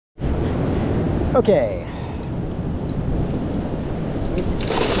Okay.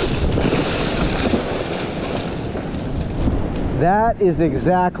 That is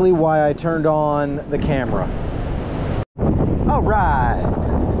exactly why I turned on the camera. All right.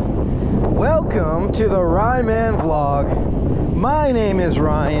 Welcome to the Ryman vlog. My name is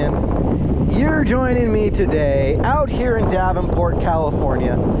Ryan. You're joining me today out here in Davenport,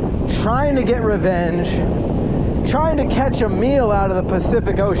 California, trying to get revenge, trying to catch a meal out of the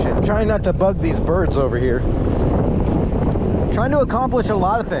Pacific Ocean, trying not to bug these birds over here, trying to accomplish a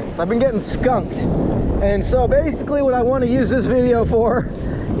lot of things. I've been getting skunked. And so basically what I want to use this video for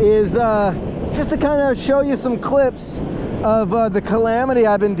is just to kind of show you some clips of the calamity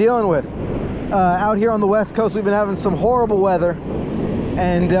I've been dealing with. Out here on the West Coast, we've been having some horrible weather.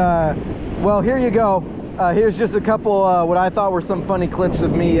 And well, here you go. Here's just a couple what I thought were some funny clips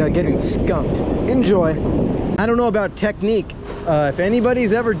of me getting skunked. Enjoy. I don't know about technique. If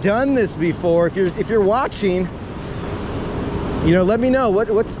anybody's ever done this before, if you're watching, you know, let me know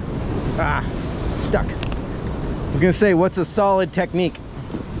what's stuck. I was gonna say, what's a solid technique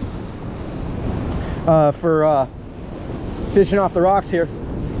for fishing off the rocks here.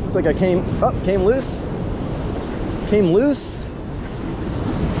 Looks like I came loose.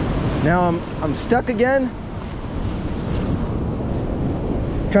 Now I'm stuck again.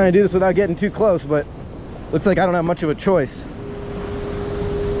 Trying to do this without getting too close, but looks like I don't have much of a choice.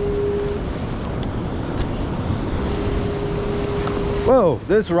 Whoa,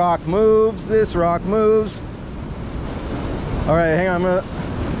 this rock moves, this rock moves. All right, hang on, I'm gonna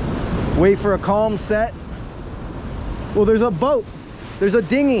wait for a calm set. Well, there's a boat, there's a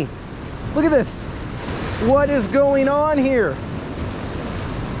dinghy. Look at this. What is going on here?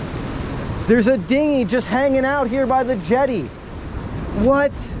 There's a dinghy just hanging out here by the jetty.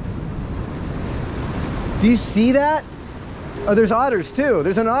 What? Do you see that? Oh, there's otters too.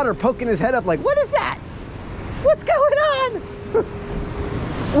 There's an otter poking his head up like, what is that? What's going on?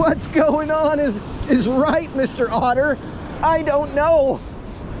 What's going on is right, Mr. Otter. I don't know.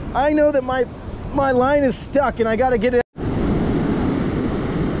 I know that my line is stuck and I gotta get it.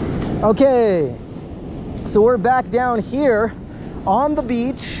 Okay, so we're back down here on the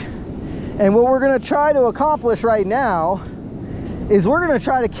beach, and what we're gonna try to accomplish right now is we're gonna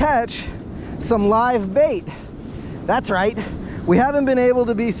try to catch some live bait. That's right. We haven't been able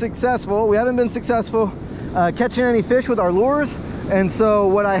to be successful. We haven't been successful catching any fish with our lures. And so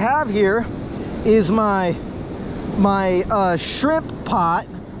what I have here is my shrimp pot.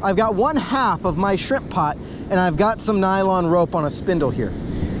 I've got 1/2 of my shrimp pot, and I've got some nylon rope on a spindle here.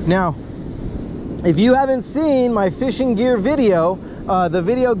 Now, if you haven't seen my fishing gear video, the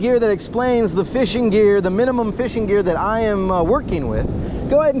video gear that explains the fishing gear, the minimum fishing gear that I am working with,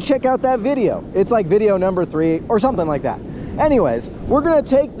 go ahead and check out that video. It's like video number 3 or something like that. Anyways, we're gonna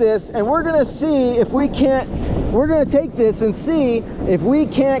take this and we're gonna see if we can't, we're gonna take this and see if we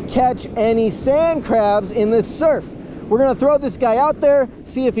can't catch any sand crabs in this surf. We're gonna throw this guy out there,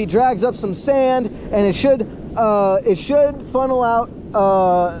 see if he drags up some sand, and it should funnel out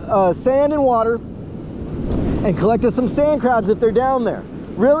sand and water and collect us some sand crabs if they're down there.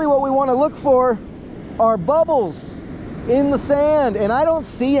 Really what we want to look for are bubbles in the sand, and I don't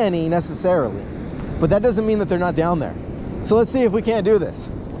see any necessarily, but that doesn't mean that they're not down there. So let's see if we can't do this.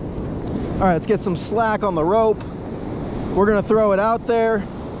 All right, let's get some slack on the rope. We're gonna throw it out there.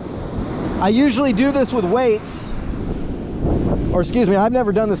 I usually do this with weights, or excuse me, I've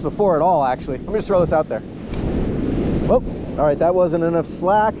never done this before at all actually. Let me just throw this out there. Oh, all right, that wasn't enough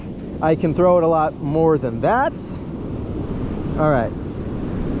slack. I can throw it a lot more than that. All right,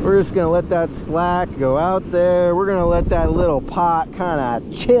 we're just gonna let that slack go out there. We're gonna let that little pot kind of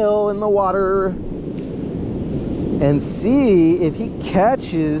chill in the water and see if he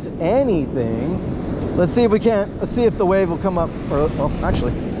catches anything. Let's see if we can't, let's see if the wave will come up, or well,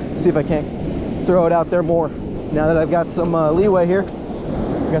 actually, see if I can't throw it out there more. Now that I've got some leeway here,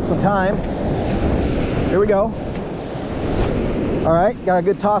 got some time. Here we go. All right, got a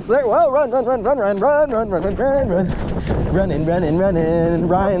good toss there. Well, run. Running.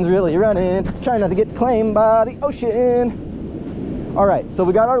 Ryan's really running. Trying not to get claimed by the ocean. All right, so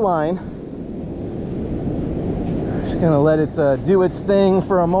we got our line. Just gonna let it do its thing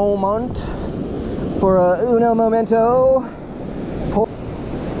for a moment. For uno momento.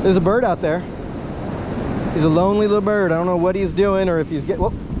 There's a bird out there. He's a lonely little bird. I don't know what he's doing or if he's getting,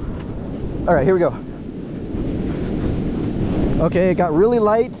 whoop. All right, here we go. Okay, it got really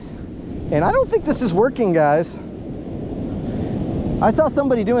light, and I don't think this is working, guys. I saw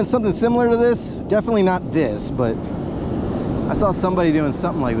somebody doing something similar to this. Definitely not this, but I saw somebody doing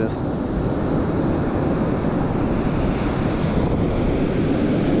something like this.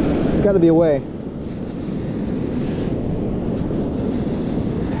 There's got to be a way.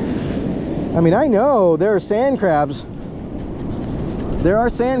 I mean, I know there are sand crabs. There are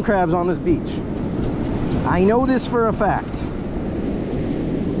sand crabs on this beach. I know this for a fact.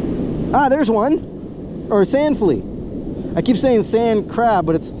 Ah, there's one. Or sand flea. I keep saying sand crab,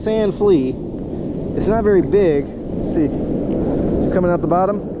 but it's sand flea. It's not very big. Let's see. It's coming out the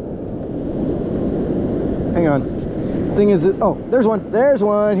bottom. Hang on. Thing is, oh, there's one. There's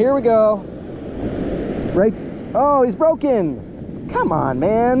one. Here we go. Right. Oh, he's broken. Come on,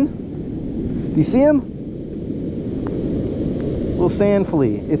 man. Do you see him? Little sand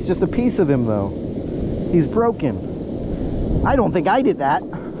flea. It's just a piece of him, though. He's broken. I don't think I did that.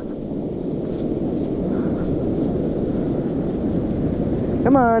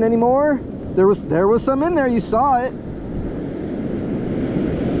 Come on, any more? There was some in there. You saw it.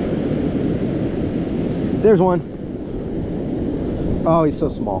 There's one. Oh, he's so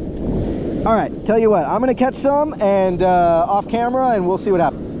small. All right, tell you what, I'm gonna catch some and off camera, and we'll see what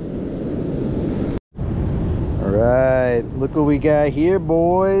happens. All right, look what we got here,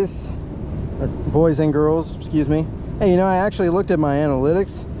 boys. Or boys and girls, excuse me. Hey, you know, I actually looked at my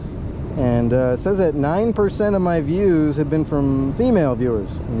analytics, and it says that 9% of my views have been from female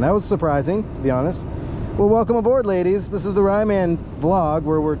viewers, and that was surprising, to be honest. Well, welcome aboard, ladies. This is the Ryman vlog,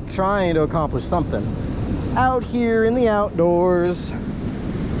 where we're trying to accomplish something out here in the outdoors.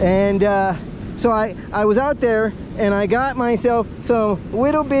 And so I was out there, and I got myself some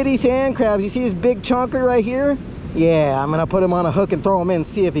little bitty sand crabs. You see this big chunker right here? Yeah, I'm gonna put him on a hook and throw him in,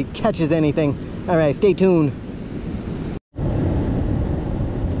 see if he catches anything. All right, stay tuned.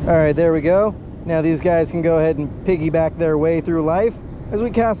 All right, there we go. Now these guys can go ahead and piggyback their way through life as we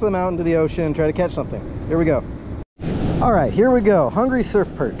cast them out into the ocean and try to catch something. Here we go. All right, here we go. Hungry surf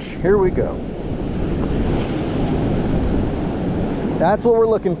perch. Here we go. That's what we're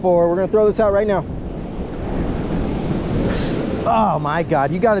looking for. We're gonna throw this out right now. Oh my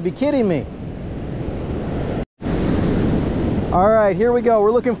God, you gotta be kidding me. All right, here we go.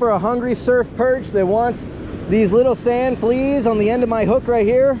 We're looking for a hungry surf perch that wants these little sand fleas on the end of my hook right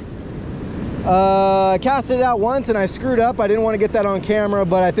here. I casted it out once and I screwed up. I didn't want to get that on camera,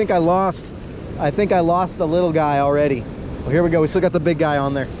 but I think I lost the little guy already. Well, here we go. We still got the big guy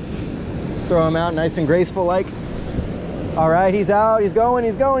on there. Let's throw him out nice and graceful like. All right, he's out, he's going,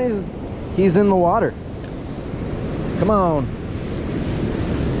 he's in the water. Come on.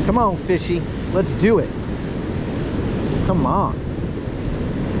 Come on, fishy. Let's do it. Come on.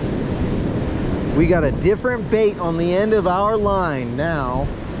 We got a different bait on the end of our line now.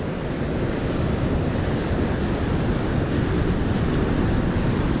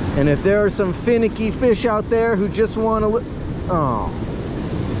 And if there are some finicky fish out there who just want to oh.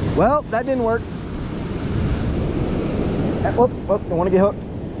 Well, that didn't work. Oh, don't want to get hooked.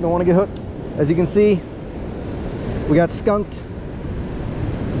 Don't want to get hooked. As you can see, we got skunked.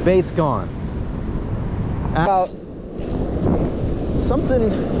 Bait's gone. Out something.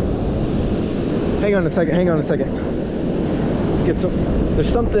 Hang on a second. Hang on a second. Let's get some. There's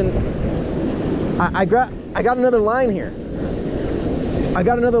something. I got another line here. I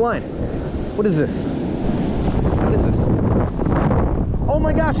got another line. What is this? What is this? Oh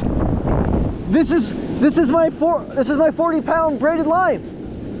my gosh! This is my 40-pound braided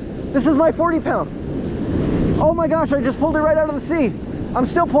line. This is my 40-pound. Oh my gosh! I just pulled it right out of the sea. I'm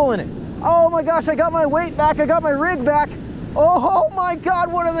still pulling it. Oh my gosh! I got my weight back. I got my rig back. Oh my God!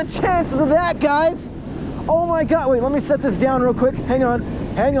 What are the chances of that, guys? Oh my God! Wait, let me set this down real quick. Hang on.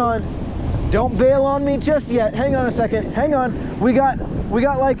 Hang on. Don't bail on me just yet. Hang on a second. Hang on. We got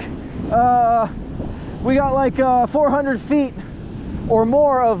like 400 feet or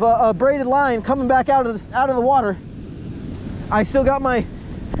more of a braided line coming back out of the water. I still got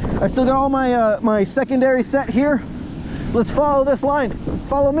all my secondary set here. Let's follow this line.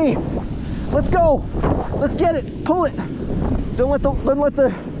 Follow me. Let's go. Let's get it. Pull it. Don't let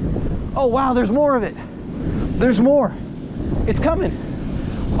the. Oh wow, there's more of it. There's more. It's coming.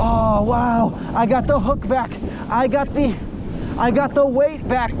 Oh wow, I got the hook back. I got the weight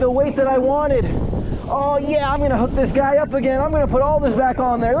back, the weight that I wanted. Oh yeah, I'm gonna hook this guy up again. I'm gonna put all this back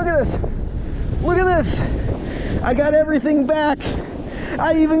on there. Look at this. Look at this. I got everything back.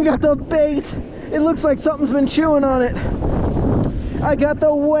 I even got the bait. It looks like something's been chewing on it. I got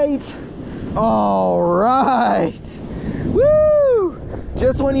the weight. All right. Woo!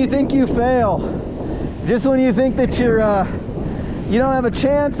 Just when you think you fail, just when you think that you don't have a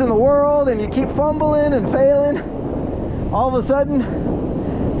chance in the world and you keep fumbling and failing, all of a sudden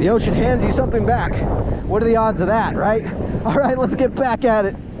the ocean hands you something back. What are the odds of that, right? All right, let's get back at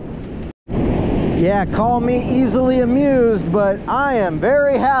it. Yeah, call me easily amused, but I am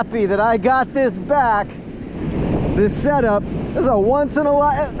very happy that I got this back. this setup. There's a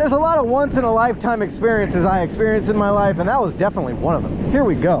lot of once in a lifetime experiences I experienced in my life, and that was definitely one of them. Here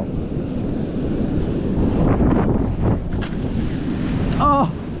we go.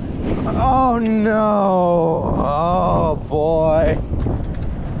 Oh no. Oh boy.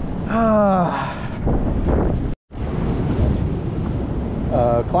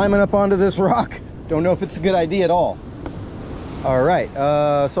 Climbing up onto this rock. Don't know if it's a good idea at all. All right,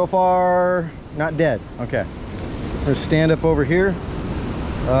 so far not dead. Okay, let's stand up over here.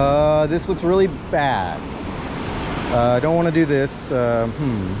 This looks really bad. I don't want to do this. I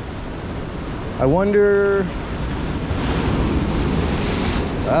wonder.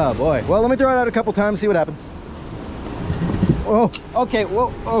 Oh boy. Well, let me throw it out a couple times, see what happens. Oh, okay.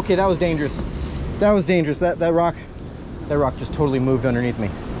 Whoa. Okay, that was dangerous. That was dangerous. That rock just totally moved underneath me.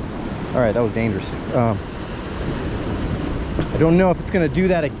 All right, that was dangerous. I don't know if it's gonna do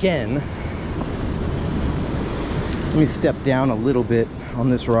that again. Let me step down a little bit on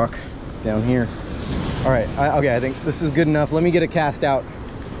this rock down here. All right, okay, I think this is good enough. Let me get it cast out.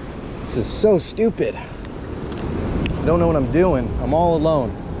 This is so stupid. I don't know what I'm doing. I'm all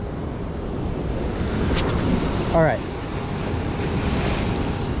alone. All right.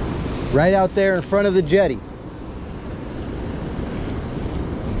 Right out there in front of the jetty.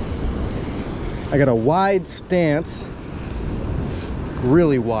 I got a wide stance,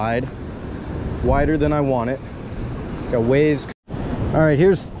 really wide, wider than I want it. Got waves. All right,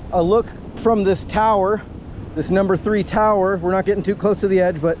 here's a look from this tower, this number 3 tower. We're not getting too close to the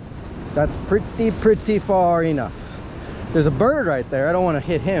edge, but that's pretty far enough. There's a bird right there. I don't want to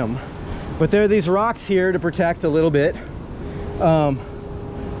hit him, but there are these rocks here to protect a little bit.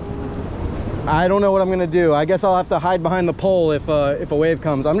 I don't know what I'm gonna do. I guess I'll have to hide behind the pole if a wave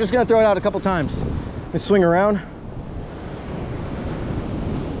comes. I'm just gonna throw it out a couple times. Let me swing around.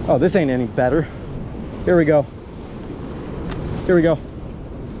 Oh, this ain't any better. Here we go. Here we go.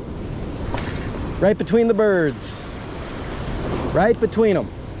 Right between the birds. Right between them.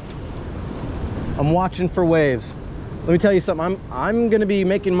 I'm watching for waves. Let me tell you something. I'm gonna be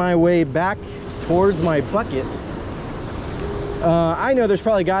making my way back towards my bucket. I know there's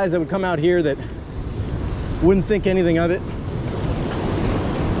probably guys that would come out here that wouldn't think anything of it,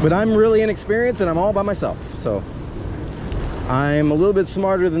 but I'm really inexperienced and I'm all by myself, so I'm a little bit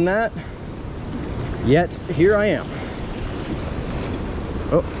smarter than that, yet here I am.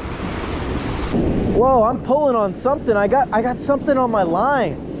 Oh, whoa, I'm pulling on something. I got something on my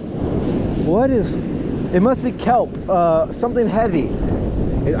line. What is it? Must be kelp, something heavy.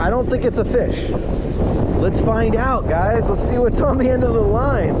 I don't think it's a fish. Let's find out, guys. Let's see what's on the end of the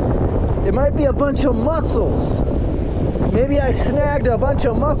line. It might be a bunch of mussels. Maybe I snagged a bunch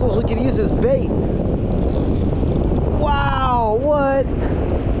of mussels we could use as bait. Wow, what?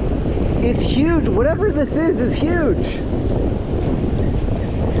 It's huge. Whatever this is huge.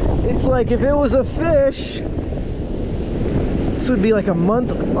 It's like if it was a fish, this would be like a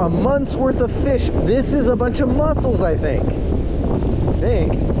month's worth of fish. This is a bunch of mussels, I think.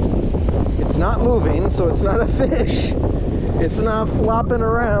 It's not moving, so it's not a fish. It's not flopping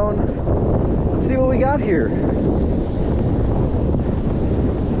around. Let's see what we got here.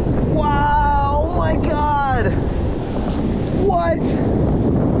 Wow, oh my God. What?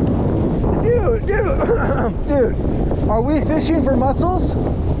 Dude, dude, are we fishing for mussels?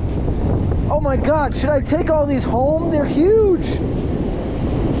 Oh my God, should I take all these home? They're huge.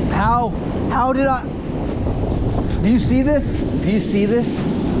 How did I? Do you see this? Do you see this?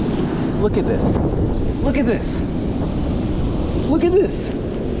 Look at this. Look at this. Look at this.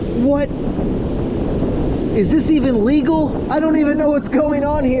 What? Is this even legal? I don't even know what's going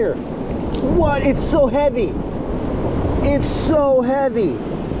on here. What? It's so heavy. It's so heavy.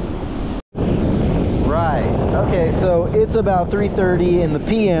 Right. Okay, so it's about 3:30 in the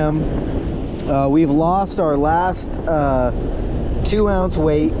PM. We've lost our last 2-ounce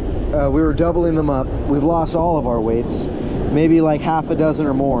weight. We were doubling them up. We've lost all of our weights, maybe like half a dozen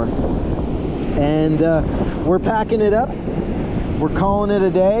or more. And we're packing it up. We're calling it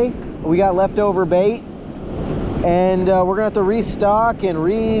a day. We got leftover bait, and we're gonna have to restock and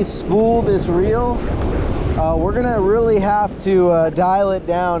re-spool this reel. We're gonna really have to dial it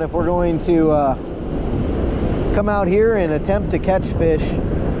down if we're going to come out here and attempt to catch fish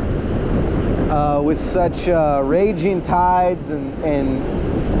with such raging tides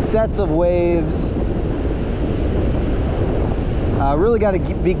and sets of waves. Really got to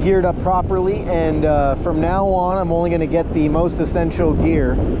be geared up properly, and from now on I'm only going to get the most essential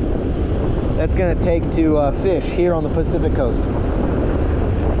gear that's going to take to fish here on the Pacific coast.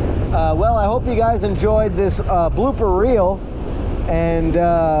 Well, I hope you guys enjoyed this blooper reel and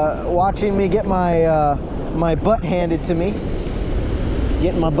watching me get my my butt handed to me.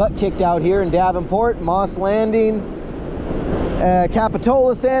 Getting my butt kicked out here in Davenport, Moss Landing,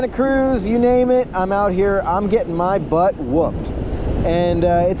 Capitola, Santa Cruz, you name it. I'm out here, I'm getting my butt whooped. And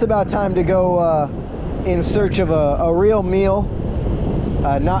it's about time to go in search of a real meal,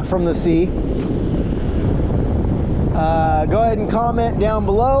 not from the sea. Go ahead and comment down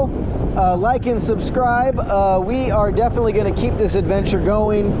below, like and subscribe. We are definitely going to keep this adventure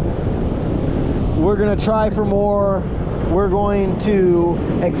going. We're going to try for more. We're going to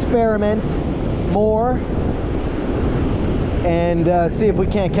experiment more and see if we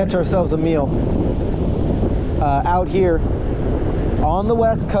can't catch ourselves a meal out here on the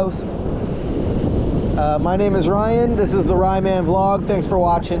West Coast. My name is Ryan. This is the Ryman Vlog. Thanks for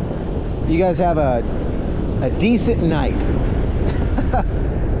watching. You guys have a decent night.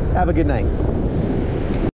 Have a good night.